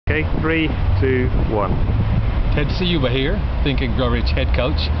Okay, 3, 2, 1. Ted Ciuba here, Think and Grow Rich head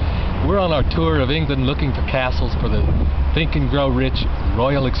coach. We're on our tour of England looking for castles for the Think and Grow Rich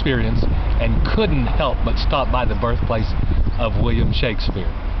Royal Experience, and couldn't help but stop by the birthplace of William Shakespeare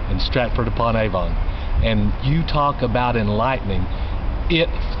in Stratford-upon-Avon. And you talk about enlightening.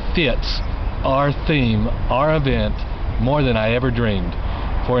 It fits our theme, our event, more than I ever dreamed.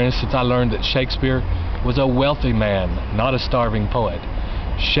 For instance, I learned that Shakespeare was a wealthy man, not a starving poet.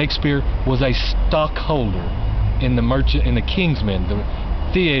 Shakespeare was a stockholder in the King's Men, the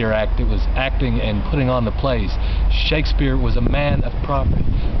theater act that was acting and putting on the plays. Shakespeare was a man of property.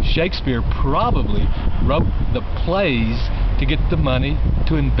 Shakespeare probably wrote the plays to get the money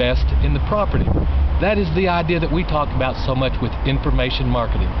to invest in the property. That is the idea that we talk about so much with information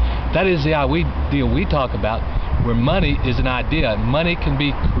marketing. That is the idea we talk about, where money is an idea, money can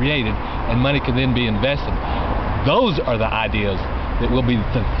be created, and money can then be invested. Those are the ideas that will be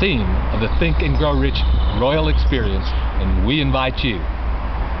the theme of the Think and Grow Rich Royal Experience, and we invite you.